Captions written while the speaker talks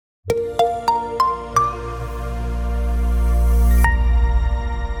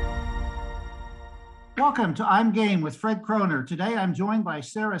Welcome to I'm Game with Fred Kroner. Today I'm joined by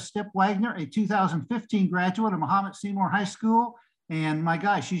Sara Stipp Wagner, a 2015 graduate of Muhammad Seymour High School. And my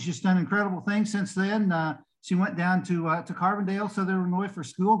gosh, she's just done incredible things since then. She went down to Carbondale, Southern Illinois for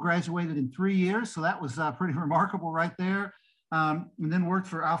school, graduated in 3 years. So that was pretty remarkable right there. And then worked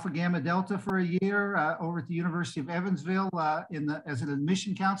for Alpha Gamma Delta for a year over at the University of Evansville as an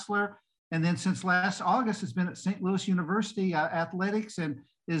admission counselor. And then since last August has been at St. Louis University athletics and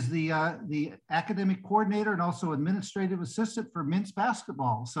is the academic coordinator and also administrative assistant for men's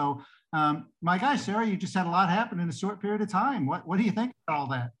basketball. So my guy, Sara, you just had a lot happen in a short period of time. What do you think about all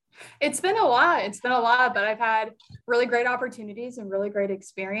that? It's been a lot. It's been a lot, but I've had really great opportunities and really great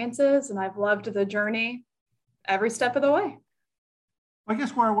experiences. And I've loved the journey every step of the way. I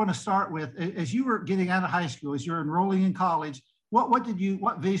guess where I want to start with, as you were getting out of high school, as you're enrolling in college, what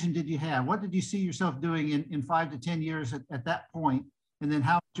vision did you have? What did you see yourself doing in 5 to 10 years at that point? And then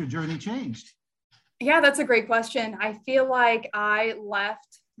how has your journey changed? Yeah, that's a great question. I feel like I left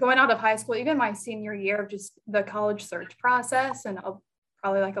going out of high school, even my senior year of just the college search process, and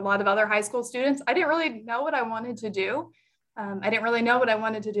probably like a lot of other high school students, I didn't really know what I wanted to do. I didn't really know what I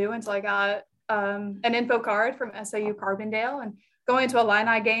wanted to do until I got an info card from SIU Carbondale, and going to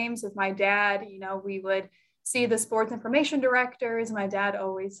Illini games with my dad. We would see the sports information directors. My dad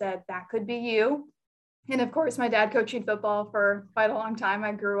always said, that could be you. And of course, my dad coaching football for quite a long time.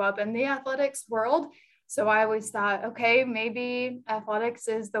 I grew up in the athletics world. So I always thought, okay, maybe athletics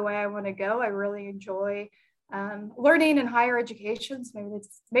is the way I want to go. I really enjoy learning in higher education. So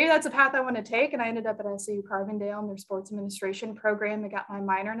maybe that's a path I want to take. And I ended up at SIU Carbondale in their sports administration program. I got my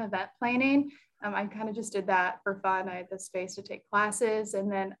minor in event planning. I kind of just did that for fun. I had the space to take classes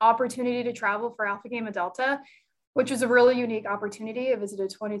and then opportunity to travel for Alpha Gamma Delta, which was a really unique opportunity. I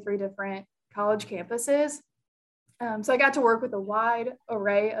visited 23 different college campuses. So I got to work with a wide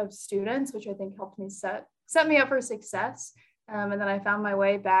array of students, which I think helped me set me up for success. And then I found my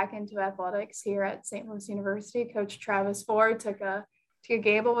way back into athletics here at St. Louis University. Coach Travis Ford took a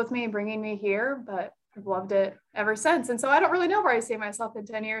gamble with me, bringing me here, but I've loved it ever since. And so I don't really know where I see myself in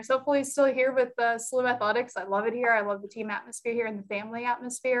 10 years. Hopefully still here with SLU Athletics. I love it here. I love the team atmosphere here and the family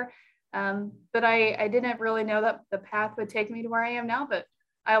atmosphere. But I didn't really know that the path would take me to where I am now, but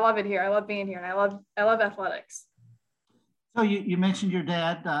I love it here. I love being here, and I love athletics. So you mentioned your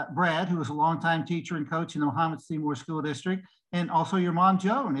dad, Brad, who was a longtime teacher and coach in the Muhammad Seymour School District, and also your mom,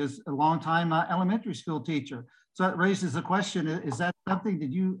 Joan, is a longtime elementary school teacher. So it raises the question, is that something,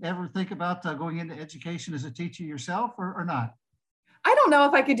 did you ever think about going into education as a teacher yourself or not? I don't know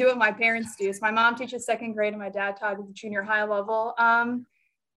if I could do what my parents do. So my mom teaches second grade and my dad taught at the junior high level.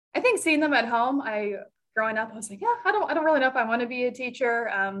 I think seeing them at home, growing up, I was like, yeah, I don't really know if I want to be a teacher.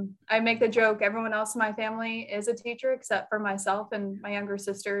 I make the joke, everyone else in my family is a teacher except for myself, and my younger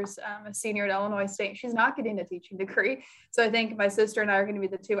sister's a senior at Illinois State. She's not getting a teaching degree. So I think my sister and I are going to be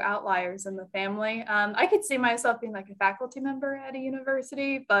the two outliers in the family. I could see myself being like a faculty member at a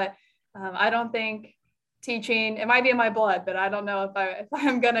university, but I don't think teaching, it might be in my blood, but I don't know if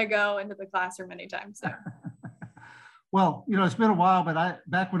I'm going to go into the classroom anytime soon. Well, it's been a while, but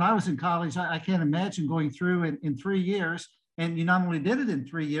back when I was in college, I can't imagine going through in 3 years. And you not only did it in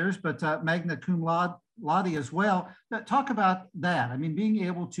 3 years, but magna cum laude as well. Talk about that. I mean, being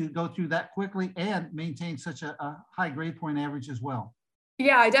able to go through that quickly and maintain such a high grade point average as well.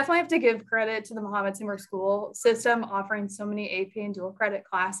 Yeah, I definitely have to give credit to the Muhammad Seymour school system offering so many AP and dual credit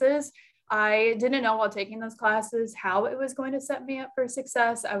classes. I didn't know while taking those classes how it was going to set me up for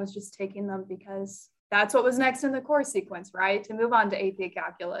success. I was just taking them because that's what was next in the course sequence, right? To move on to AP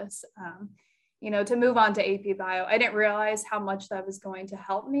calculus, to move on to AP bio. I didn't realize how much that was going to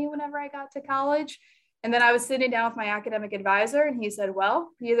help me whenever I got to college. And then I was sitting down with my academic advisor and he said,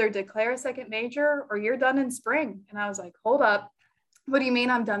 well, you either declare a second major or you're done in spring. And I was like, hold up. What do you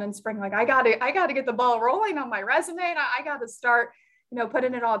mean I'm done in spring? Like, I got to get the ball rolling on my resume and I got to start,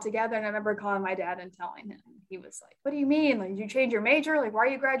 putting it all together. And I remember calling my dad and telling him, he was like, what do you mean? Like, did you change your major? Like, why are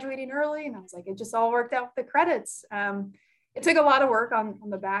you graduating early? And I was like, it just all worked out with the credits. It took a lot of work on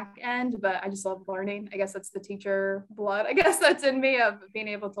the back end, but I just love learning. I guess that's the teacher blood. I guess that's in me of being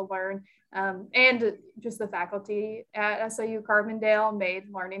able to learn. And just the faculty at SIU Carbondale made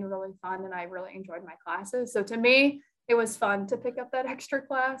learning really fun. And I really enjoyed my classes. So to me, it was fun to pick up that extra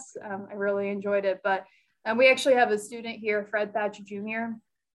class. I really enjoyed it. But we actually have a student here, Fred Thatch Jr.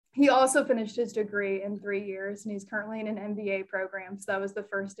 He also finished his degree in 3 years, and he's currently in an MBA program. So that was the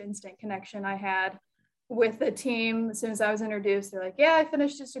first instant connection I had with the team. As soon as I was introduced, they're like, yeah, I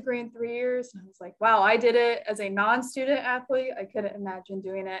finished his degree in 3 years. And I was like, wow, I did it as a non-student athlete. I couldn't imagine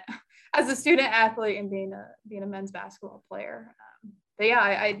doing it as a student athlete and being a men's basketball player. but yeah,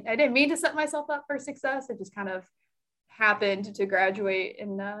 I didn't mean to set myself up for success. It just kind of happened to graduate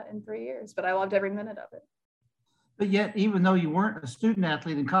in 3 years, but I loved every minute of it. But yet, even though you weren't a student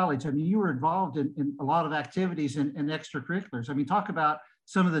athlete in college, I mean, you were involved in a lot of activities and extracurriculars. I mean, talk about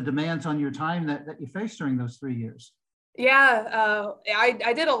some of the demands on your time that you faced during those 3 years. Yeah,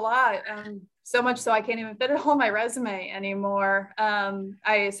 I did a lot. So much so I can't even fit it on my resume anymore.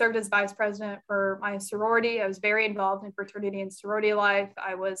 I served as vice president for my sorority. I was very involved in fraternity and sorority life.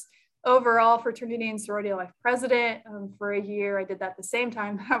 I was overall fraternity and sorority life president for a year. I did that the same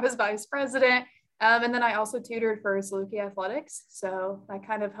time I was vice president. And then I also tutored for Saluki athletics. So that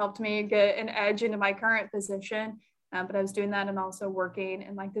kind of helped me get an edge into my current position. But I was doing that and also working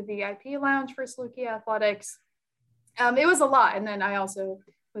in like the VIP lounge for Saluki athletics. It was a lot. And then I also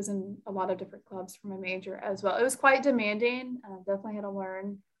was in a lot of different clubs for my major as well. It was quite demanding. Definitely had to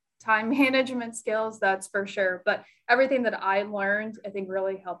learn time management skills, that's for sure. But everything that I learned, I think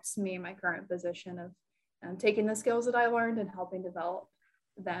really helps me in my current position of taking the skills that I learned and helping develop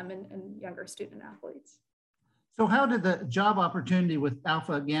them and younger student athletes. So how did the job opportunity with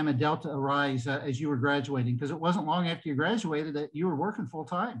Alpha Gamma Delta arise as you were graduating? Because it wasn't long after you graduated that you were working full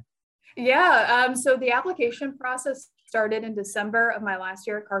time. Yeah, so the application process started in December of my last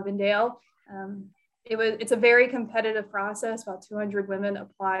year at Carbondale. It's a very competitive process. About 200 women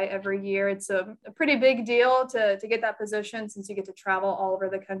apply every year. It's a pretty big deal to get that position, since you get to travel all over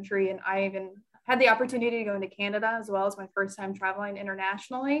the country. And I even had the opportunity to go into Canada as well, as my first time traveling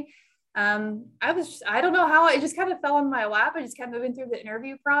internationally. I don't know how, it just kind of fell in my lap. I just kept moving through the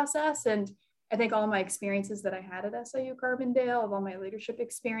interview process. And I think all my experiences that I had at SIU Carbondale, of all my leadership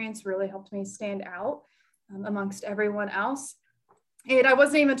experience, really helped me stand out amongst everyone else. And I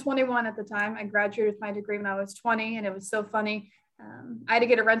wasn't even 21 at the time. I graduated with my degree when I was 20, and it was so funny. I had to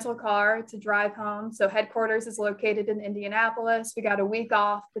get a rental car to drive home. So headquarters is located in Indianapolis. We got a week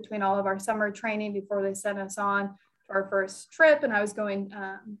off between all of our summer training before they sent us on to our first trip. And I was going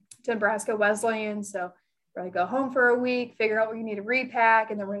to Nebraska Wesleyan. So we're going to go home for a week, figure out what you need to repack,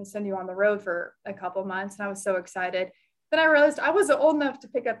 and then we're going to send you on the road for a couple months. And I was so excited. Then I realized I wasn't old enough to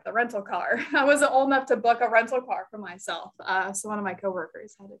pick up the rental car. I wasn't old enough to book a rental car for myself. So one of my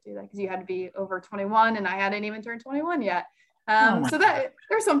coworkers had to do that because you had to be over 21, and I hadn't even turned 21 yet. So that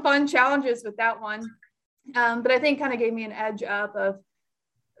there's some fun challenges with that one. But I think kind of gave me an edge up of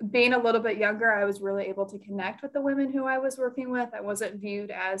being a little bit younger. I was really able to connect with the women who I was working with. I wasn't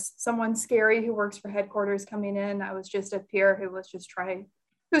viewed as someone scary who works for headquarters coming in. I was just a peer who was just trying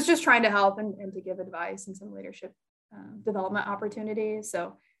to help and to give advice and some leadership development opportunities. So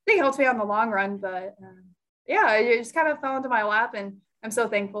I think it helped me on the long run, but yeah, it just kind of fell into my lap, and I'm so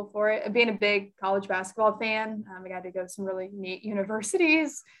thankful for it. Being a big college basketball fan, I got to go to some really neat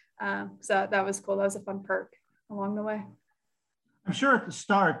universities. So that was cool. That was a fun perk along the way. I'm sure at the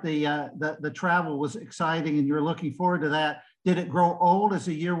start, the travel was exciting and you were looking forward to that. Did it grow old as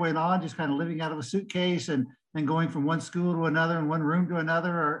the year went on, just kind of living out of a suitcase and going from one school to another and one room to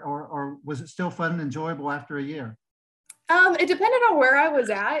another, or was it still fun and enjoyable after a year? It depended on where I was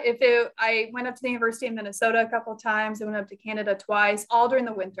at. I went up to the University of Minnesota a couple of times. I went up to Canada twice, all during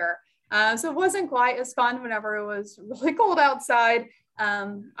the winter. So it wasn't quite as fun whenever it was really cold outside.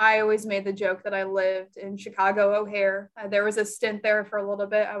 I always made the joke that I lived in Chicago O'Hare. There was a stint there for a little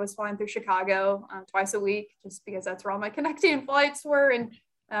bit. I was flying through Chicago twice a week, just because that's where all my connecting flights were.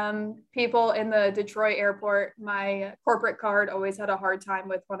 And people in the Detroit airport, my corporate card always had a hard time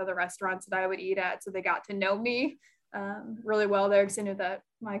with one of the restaurants that I would eat at. So they got to know me really well there, because I knew that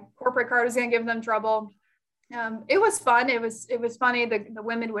my corporate card was going to give them trouble. It was fun. It was funny. The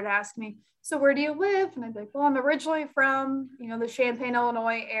women would ask me, so where do you live? And I'd be like, well, I'm originally from, the Champaign,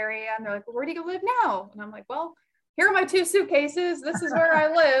 Illinois area. And they're like, well, where do you live now? And I'm like, well, here are my 2 suitcases. This is where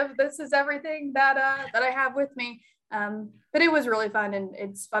I live. This is everything that I have with me. But it was really fun. And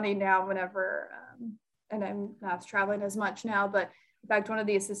it's funny now whenever, and I'm not traveling as much now, but in fact, one of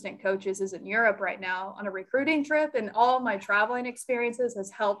the assistant coaches is in Europe right now on a recruiting trip, and all my traveling experiences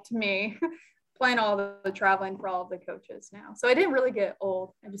has helped me plan all the traveling for all of the coaches now. So I didn't really get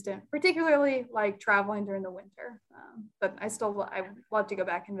old. I just didn't particularly like traveling during the winter. But I love to go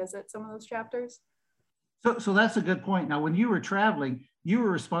back and visit some of those chapters. So that's a good point. Now, when you were traveling, you were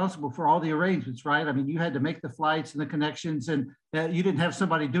responsible for all the arrangements, right? I mean, you had to make the flights and the connections, and you didn't have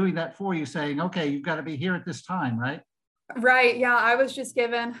somebody doing that for you, saying, okay, you've got to be here at this time, right? Right. Yeah. I was just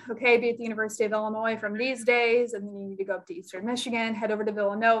given, okay, be at the University of Illinois from these days. And then you need to go up to Eastern Michigan, head over to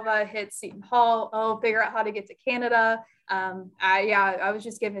Villanova, hit Seton Hall, figure out how to get to Canada. I was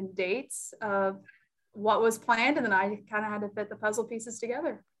just given dates of what was planned. And then I kind of had to fit the puzzle pieces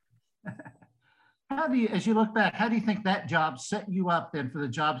together. How do you, as you look back, how do you think that job set you up then for the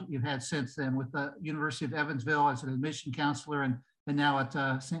jobs that you've had since then with the University of Evansville as an admission counselor and now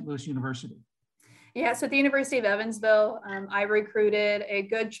at St. Louis University? Yeah, so at the University of Evansville, I recruited a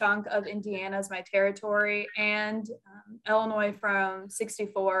good chunk of Indiana as my territory and Illinois from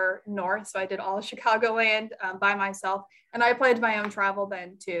 64 north. So I did all of Chicagoland by myself, and I applied my own travel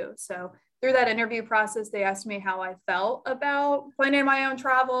then too. So through that interview process, they asked me how I felt about planning my own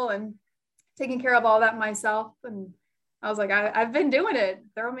travel and taking care of all that myself. And I was like, I've been doing it.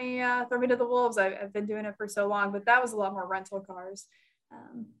 Throw me to the wolves. I've been doing it for so long, but that was a lot more rental cars.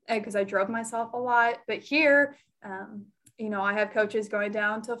 Because I drove myself a lot. But here, I have coaches going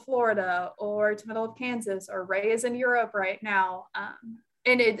down to Florida or to middle of Kansas, or Ray is in Europe right now.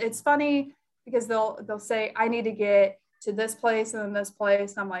 And it's funny because they'll say, I need to get to this place and then this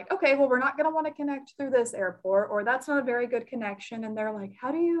place. And I'm like, okay, well, we're not going to want to connect through this airport, or that's not a very good connection. And they're like,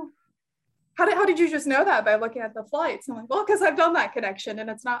 how did you just know that by looking at the flights? And I'm like, well, because I've done that connection and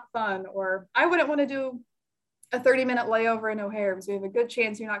it's not fun. Or I wouldn't want to do a 30-minute layover in O'Hare because we have a good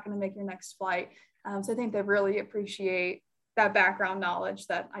chance you're not going to make your next flight. So I think they really appreciate that background knowledge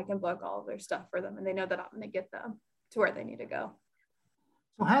that I can book all of their stuff for them, and they know that I'm going to get them to where they need to go.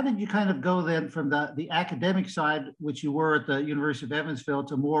 So how did you kind of go then from the academic side, which you were at the University of Evansville,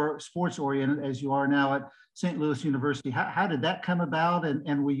 to more sports oriented as you are now at St. Louis University? How did that come about?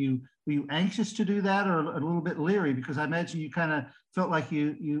 And were you anxious to do that, or a little bit leery? Because I imagine you kind of felt like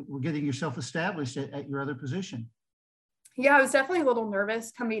you were getting yourself established at your other position. Yeah, I was definitely a little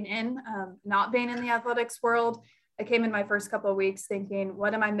nervous coming in, not being in the athletics world. I came in my first couple of weeks thinking,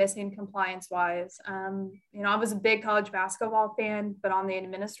 what am I missing compliance wise? I was a big college basketball fan, but on the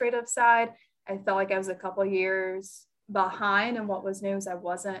administrative side, I felt like I was a couple of years behind, and what was new is I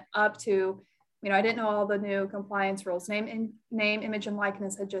wasn't up to, I didn't know all the new compliance rules. Name, image, and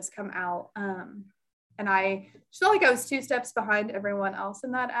likeness had just come out. And I just felt like I was 2 steps behind everyone else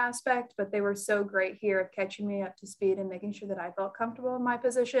in that aspect, but they were so great here of catching me up to speed and making sure that I felt comfortable in my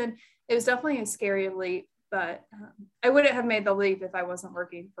position. It was definitely a scary leap, but I wouldn't have made the leap if I wasn't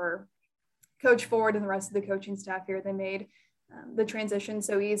working for Coach Ford and the rest of the coaching staff here. They made the transition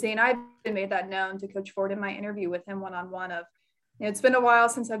so easy. And I made that known to Coach Ford in my interview with him one-on-one of, it's been a while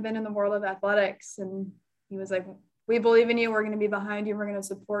since I've been in the world of athletics. And he was like, we believe in you. We're going to be behind you. We're going to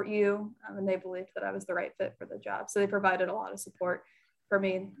support you. And they believed that I was the right fit for the job. So they provided a lot of support for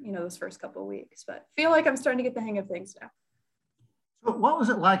me, those first couple of weeks, but I feel like I'm starting to get the hang of things now. So what was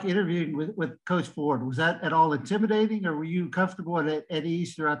it like interviewing with Coach Ford? Was that at all intimidating, or were you comfortable and at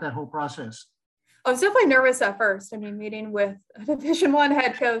ease throughout that whole process? I was definitely nervous at first. I mean, meeting with a Division I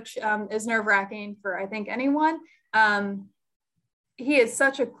head coach is nerve-wracking for, I think, anyone. He is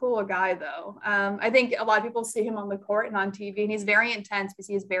such a cool guy, though. I think a lot of people see him on the court and on TV, and he's very intense because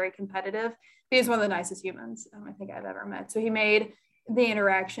he is very competitive. He's one of the nicest humans I think I've ever met. So he made the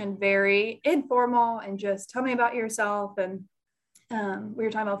interaction very informal and just tell me about yourself. And we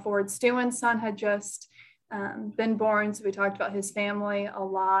were talking about Ford. Stewin's son had just been born, so we talked about his family a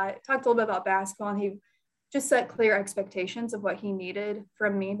lot. Talked a little bit about basketball, and he just set clear expectations of what he needed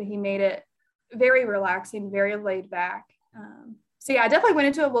from me, but he made it very relaxing, very laid back. So yeah, I definitely went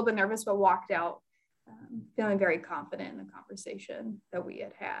into it a little bit nervous, but walked out feeling very confident in the conversation that we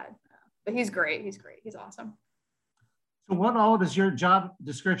had. But he's great. He's great. He's awesome. So what all does your job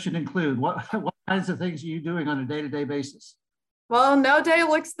description include? What kinds of things are you doing on a day-to-day basis? Well, no day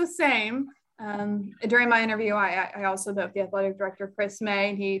looks the same. During my interview, I also met the athletic director, Chris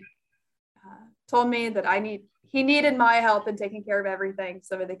May, and he told me that he needed my help in taking care of everything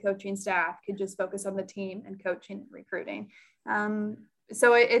so that the coaching staff could just focus on the team and coaching and recruiting.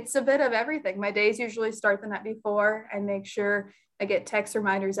 So it's a bit of everything. My days usually start the night before and make sure I get text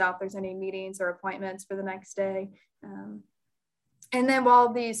reminders out if there's any meetings or appointments for the next day. And then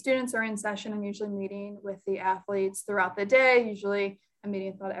while the students are in session, I'm usually meeting with the athletes throughout the day. Usually I'm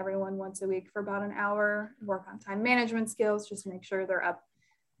meeting with about everyone once a week for about an hour, work on time management skills, just to make sure they're up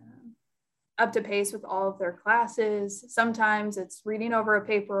to pace with all of their classes. Sometimes it's reading over a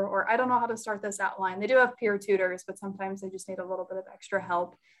paper, or I don't know how to start this outline. They do have peer tutors, but sometimes they just need a little bit of extra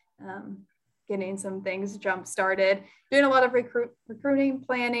help getting some things jump started. Doing a lot of recruiting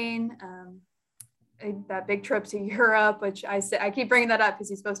planning, that big trip to Europe, which I keep bringing that up because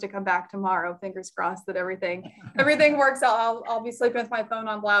he's supposed to come back tomorrow. Fingers crossed that everything works out. I'll be sleeping with my phone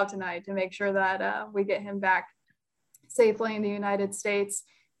on loud tonight to make sure that we get him back safely in the United States.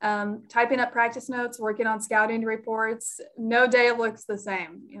 Typing up practice notes, working on scouting reports. No day looks the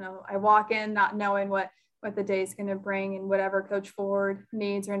same. I walk in not knowing what the day is going to bring and whatever Coach Ford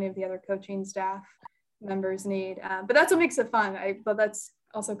needs or any of the other coaching staff members need. But that's what makes it fun. But that's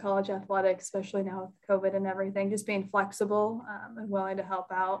also college athletics, especially now with COVID and everything, just being flexible and willing to help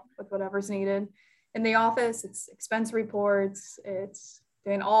out with whatever's needed. In the office, it's expense reports, it's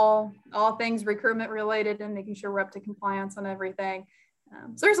doing all things recruitment related and making sure we're up to compliance on everything.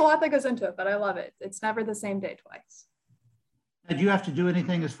 So there's a lot that goes into it, but I love it. It's never the same day twice. Did you have to do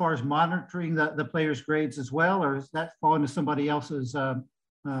anything as far as monitoring the players' grades as well, or is that fall into somebody else's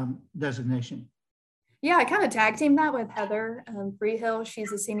designation? Yeah, I kind of tag team that with Heather Freehill.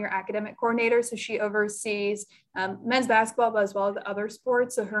 She's a senior academic coordinator, so she oversees men's basketball, but as well as other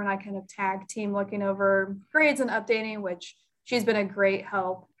sports. So her and I kind of tag team looking over grades and updating, which she's been a great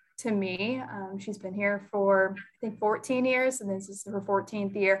help to me. She's been here for, I think, 14 years, and this is her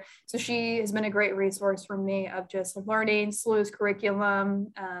 14th year. So she has been a great resource for me of just learning SLU's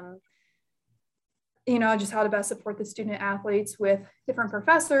curriculum, just how to best support the student athletes with different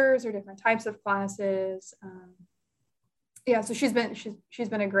professors or different types of classes. So she's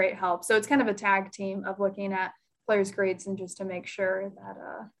been a great help. So it's kind of a tag team of looking at players' grades and just to make sure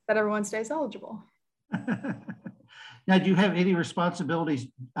that everyone stays eligible. Now, do you have any responsibilities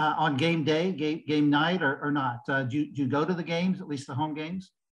on game day, game night, or not? Do you go to the games, at least the home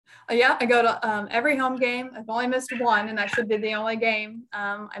games? Yeah, I go to every home game. I've only missed one, and that should be the only game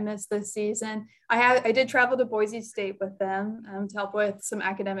I missed this season. I did travel to Boise State with them to help with some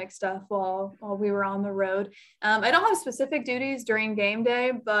academic stuff while we were on the road. I don't have specific duties during game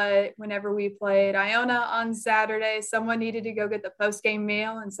day, but whenever we played Iona on Saturday, someone needed to go get the post-game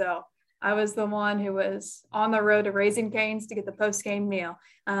meal, and so I was the one who was on the road to Raising Cane's to get the post-game meal.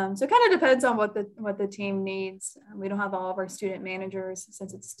 So it kind of depends on what the team needs. We don't have all of our student managers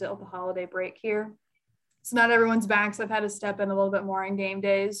since it's still the holiday break here. So not everyone's back. So I've had to step in a little bit more on game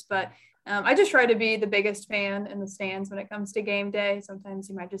days, but I just try to be the biggest fan in the stands when it comes to game day. Sometimes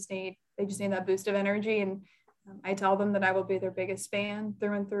they just need that boost of energy. And I tell them that I will be their biggest fan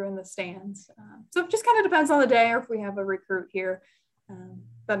through and through in the stands. So it just kind of depends on the day or if we have a recruit here.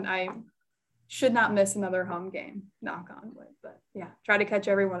 But I should not miss another home game, knock on wood. But yeah, try to catch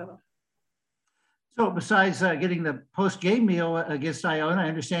every one of them. So besides getting the post-game meal against Iona, I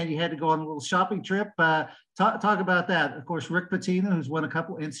understand you had to go on a little shopping trip. Talk about that. Of course, Rick Pitino, who's won a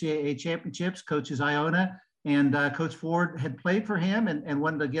couple NCAA championships, coaches Iona, and Coach Ford had played for him and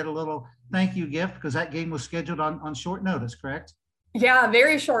wanted to get a little thank you gift because that game was scheduled on short notice, correct? Yeah,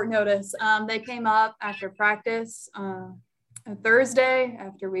 very short notice. They came up after practice a Thursday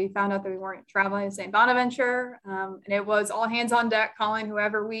after we found out that we weren't traveling to St. Bonaventure. And it was all hands on deck, calling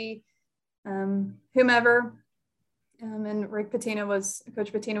whomever. And Coach Pitino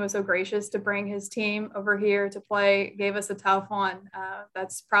was so gracious to bring his team over here to play, gave us a tough one.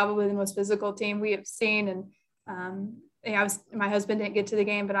 That's probably the most physical team we have seen. And my husband didn't get to the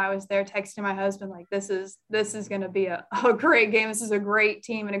game, but I was there texting my husband, like, this is going to be a great game. This is a great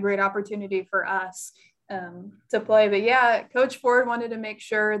team and a great opportunity for us to play. But yeah, Coach Ford wanted to make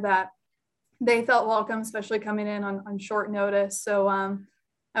sure that they felt welcome, especially coming in on short notice. So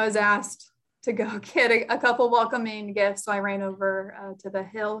I was asked to go get a couple welcoming gifts. So I ran over to the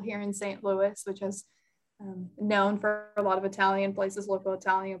Hill here in St. Louis, which is known for a lot of Italian places, local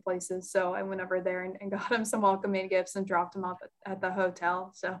Italian places. So I went over there and got him some welcoming gifts and dropped them off at the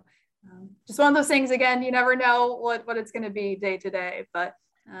hotel. So just one of those things, again, you never know what it's going to be day to day, but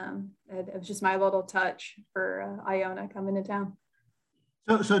it was just my little touch for Iona coming to town.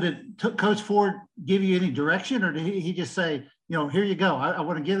 So did Coach Ford give you any direction, or did he just say, here you go, I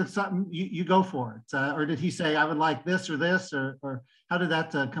want to give it something, you go for it? Or did he say, I would like this or this, or how did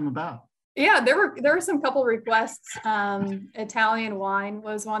that come about? Yeah, there were some couple requests. Italian wine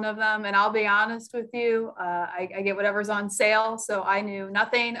was one of them. And I'll be honest with you, I get whatever's on sale. So I knew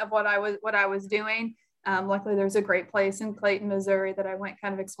nothing of what I was doing. Luckily, there's a great place in Clayton, Missouri that I went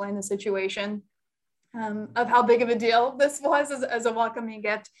kind of explain the situation of how big of a deal this was as a welcoming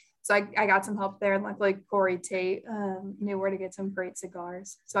gift. So I got some help there. And luckily, Corey Tate knew where to get some great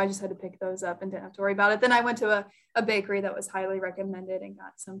cigars. So I just had to pick those up and didn't have to worry about it. Then I went to a bakery that was highly recommended and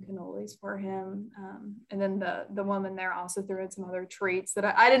got some cannolis for him. And then the woman there also threw in some other treats that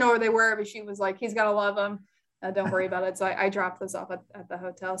I didn't know where they were, but she was like, he's got to love them. Don't worry about it. So I dropped those off at the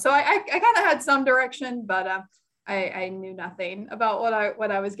hotel. So I kind of had some direction, but I knew nothing about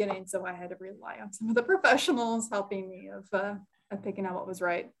what I was getting. So I had to rely on some of the professionals helping me of picking out what was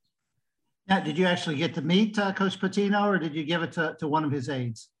right. Now, did you actually get to meet Coach Pitino, or did you give it to one of his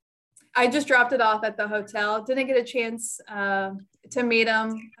aides? I just dropped it off at the hotel. Didn't get a chance to meet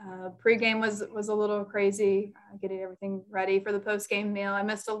him. Pre-game was a little crazy, getting everything ready for the post-game meal. I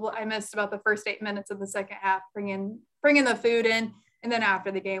missed about the first 8 minutes of the second half, bringing the food in. And then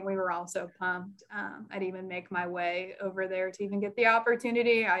after the game, we were all so pumped. I'd even make my way over there to even get the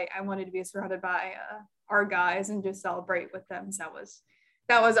opportunity. I wanted to be surrounded by our guys and just celebrate with them. So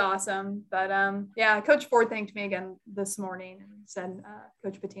that was awesome. But yeah, Coach Ford thanked me again this morning and said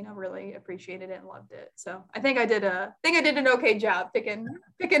Coach Patino really appreciated it and loved it. So I think I did an okay job picking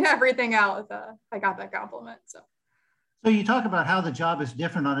everything out if I got that compliment. So you talk about how the job is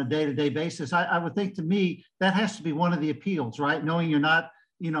different on a day-to-day basis. I would think, to me, that has to be one of the appeals, right? Knowing you're not,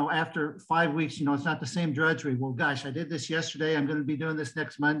 after 5 weeks, it's not the same drudgery. Well, gosh, I did this yesterday. I'm going to be doing this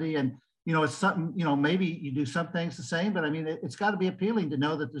next Monday. And, it's something, maybe you do some things the same, but I mean, it's got to be appealing to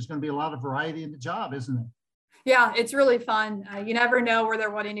know that there's going to be a lot of variety in the job, isn't it? Yeah, it's really fun. You never know where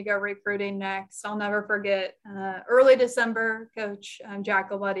they're wanting to go recruiting next. I'll never forget early December, Coach Jack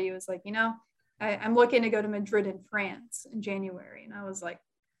Galetti was like, I'm looking to go to Madrid in France in January. And I was like,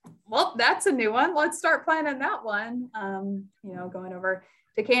 well, that's a new one. Let's start planning that one. Going over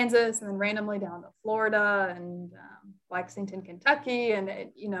to Kansas and then randomly down to Florida and Lexington, Kentucky. And,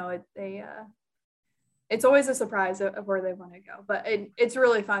 it's always a surprise of where they want to go. But it's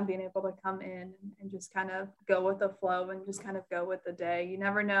really fun being able to come in and just kind of go with the flow and just kind of go with the day. You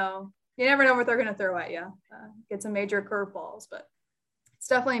never know what they're going to throw at you. Get some major curveballs, but it's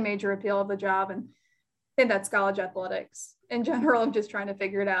definitely a major appeal of the job. And I think that's college athletics in general, of just trying to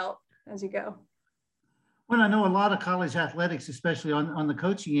figure it out as you go. Well, I know a lot of college athletics, especially on the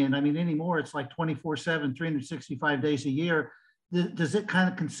coaching end, I mean, anymore, it's like 24/7, 365 days a year. Does it kind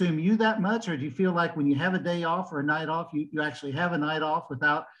of consume you that much? Or do you feel like when you have a day off or a night off, you actually have a night off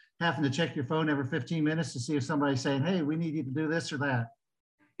without having to check your phone every 15 minutes to see if somebody's saying, hey, we need you to do this or that?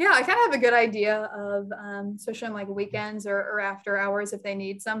 Yeah, I kind of have a good idea of, especially on like weekends or after hours, if they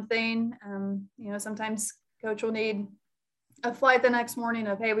need something. Sometimes coach will need a flight the next morning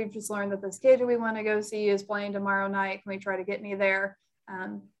of, hey, we've just learned that this kid who we want to go see is playing tomorrow night. Can we try to get me there?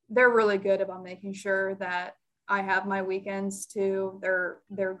 They're really good about making sure that I have my weekends too.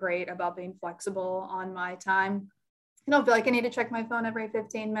 They're great about being flexible on my time. I don't feel like I need to check my phone every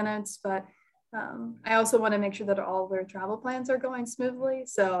 15 minutes, but I also want to make sure that all their travel plans are going smoothly.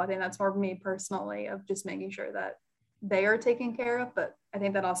 So I think that's more of me personally, of just making sure that they are taken care of. But I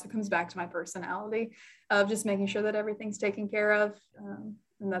think that also comes back to my personality of just making sure that everything's taken care of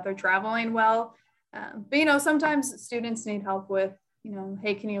and that they're traveling well. But, sometimes students need help with,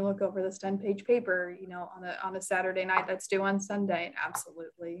 hey, can you look over this 10-page paper, on a Saturday night that's due on Sunday? And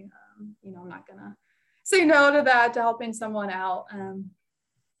absolutely. I'm not going to say no to that, to helping someone out.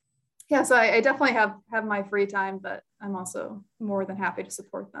 Yeah, so I definitely have my free time, but I'm also more than happy to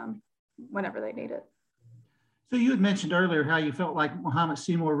support them whenever they need it. So you had mentioned earlier how you felt like Mahomet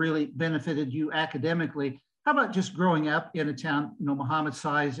Seymour really benefited you academically. How about just growing up in a town, Mahomet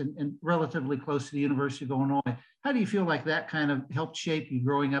size and relatively close to the University of Illinois? How do you feel like that kind of helped shape you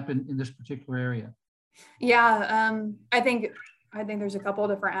growing up in this particular area? Yeah, I think there's a couple of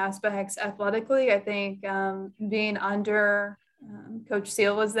different aspects athletically. I think being under Coach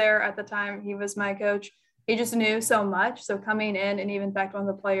Seal was there at the time. He was my coach. He just knew so much. So coming in, and even in fact, one of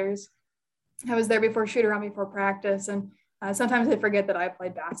the players, I was there before shoot around before practice. And sometimes I forget that I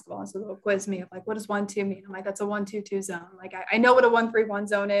played basketball. So they'll quiz me of like, what does 1-2 mean? I'm like, that's a 1-2-2 zone. Like, I know what a 1-3-1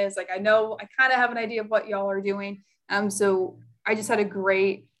 zone is. Like, I kind of have an idea of what y'all are doing. So I just had a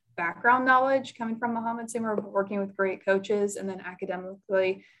great background knowledge coming from Mahomet Seymour, working with great coaches, and then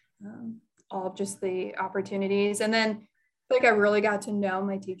academically, all of just the opportunities. And then I really got to know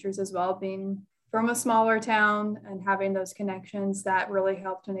my teachers as well, being from a smaller town and having those connections. That really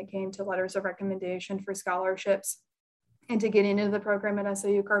helped when it came to letters of recommendation for scholarships and to getting into the program at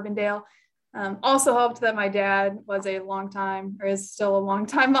SIU Carbondale. Also helped that my dad was is still a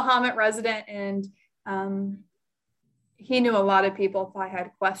longtime Mahomet resident. And he knew a lot of people if I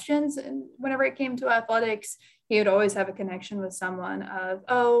had questions. And whenever it came to athletics, he would always have a connection with someone of,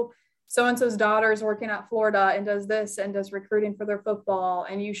 oh, so-and-so's daughter is working at Florida and does this and does recruiting for their football,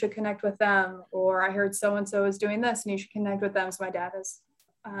 and you should connect with them. Or I heard so-and-so is doing this and you should connect with them. So my dad has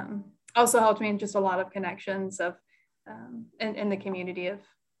also helped me in just a lot of connections of in the community of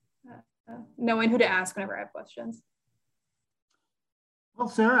knowing who to ask whenever I have questions. Well,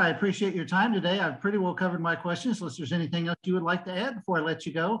 Sarah, I appreciate your time today. I've pretty well covered my questions. Unless there's anything else you would like to add before I let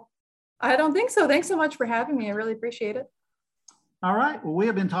you go. I don't think so. Thanks so much for having me. I really appreciate it. All right. Well, we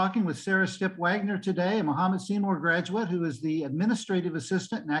have been talking with Sara Stipp Wagner today, a Mahomet Seymour graduate who is the administrative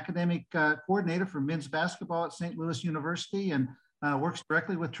assistant and academic coordinator for men's basketball at St. Louis University and works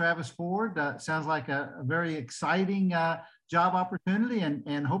directly with Travis Ford. Sounds like a very exciting job opportunity,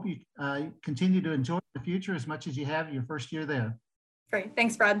 and hope you continue to enjoy the future as much as you have your first year there. Great.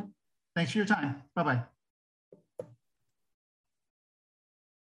 Thanks, Fred. Thanks for your time. Bye-bye.